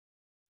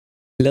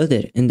Hello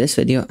there, in this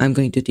video I'm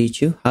going to teach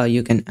you how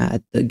you can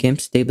add the GIMP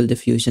Stable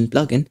Diffusion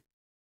plugin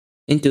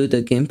into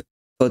the GIMP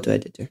photo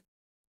editor.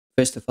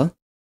 First of all,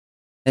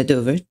 head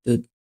over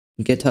to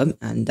GitHub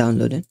and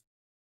download it.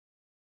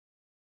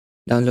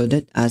 Download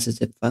it as a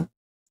zip file.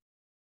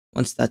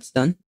 Once that's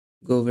done,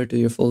 go over to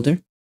your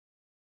folder,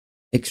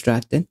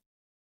 extract it.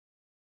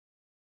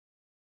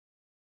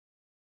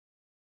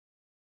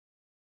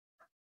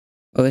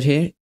 Over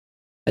here,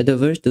 head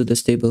over to the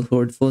stable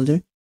horde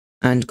folder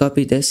and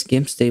copy this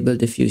GIMP Stable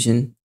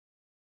Diffusion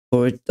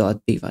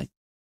horde.py.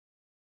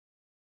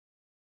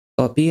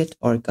 Copy it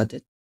or cut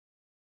it.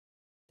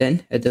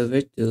 Then head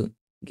over to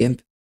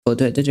GIMP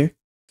photo editor.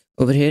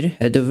 Over here,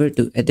 head over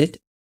to edit,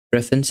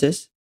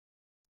 preferences,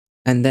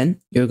 and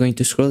then you're going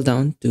to scroll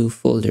down to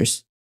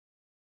folders.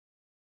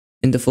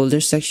 In the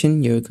folders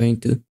section, you're going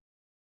to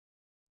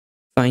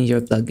find your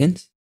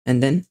plugins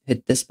and then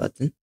hit this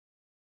button.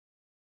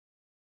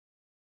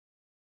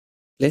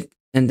 Click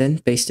and then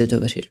paste it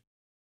over here.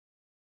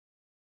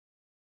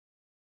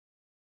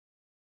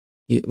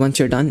 Once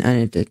you're done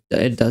and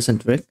it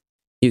doesn't work,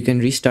 you can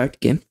restart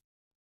GIMP.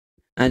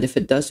 And if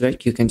it does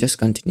work, you can just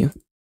continue.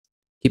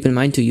 Keep in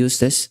mind, to use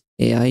this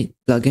AI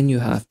plugin, you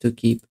have to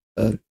keep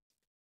an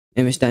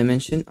image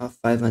dimension of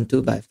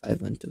 512 by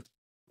 512.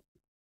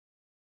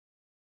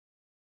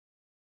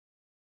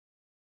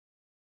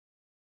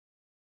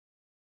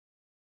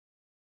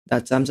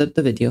 That sums up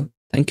the video.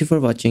 Thank you for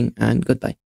watching and goodbye.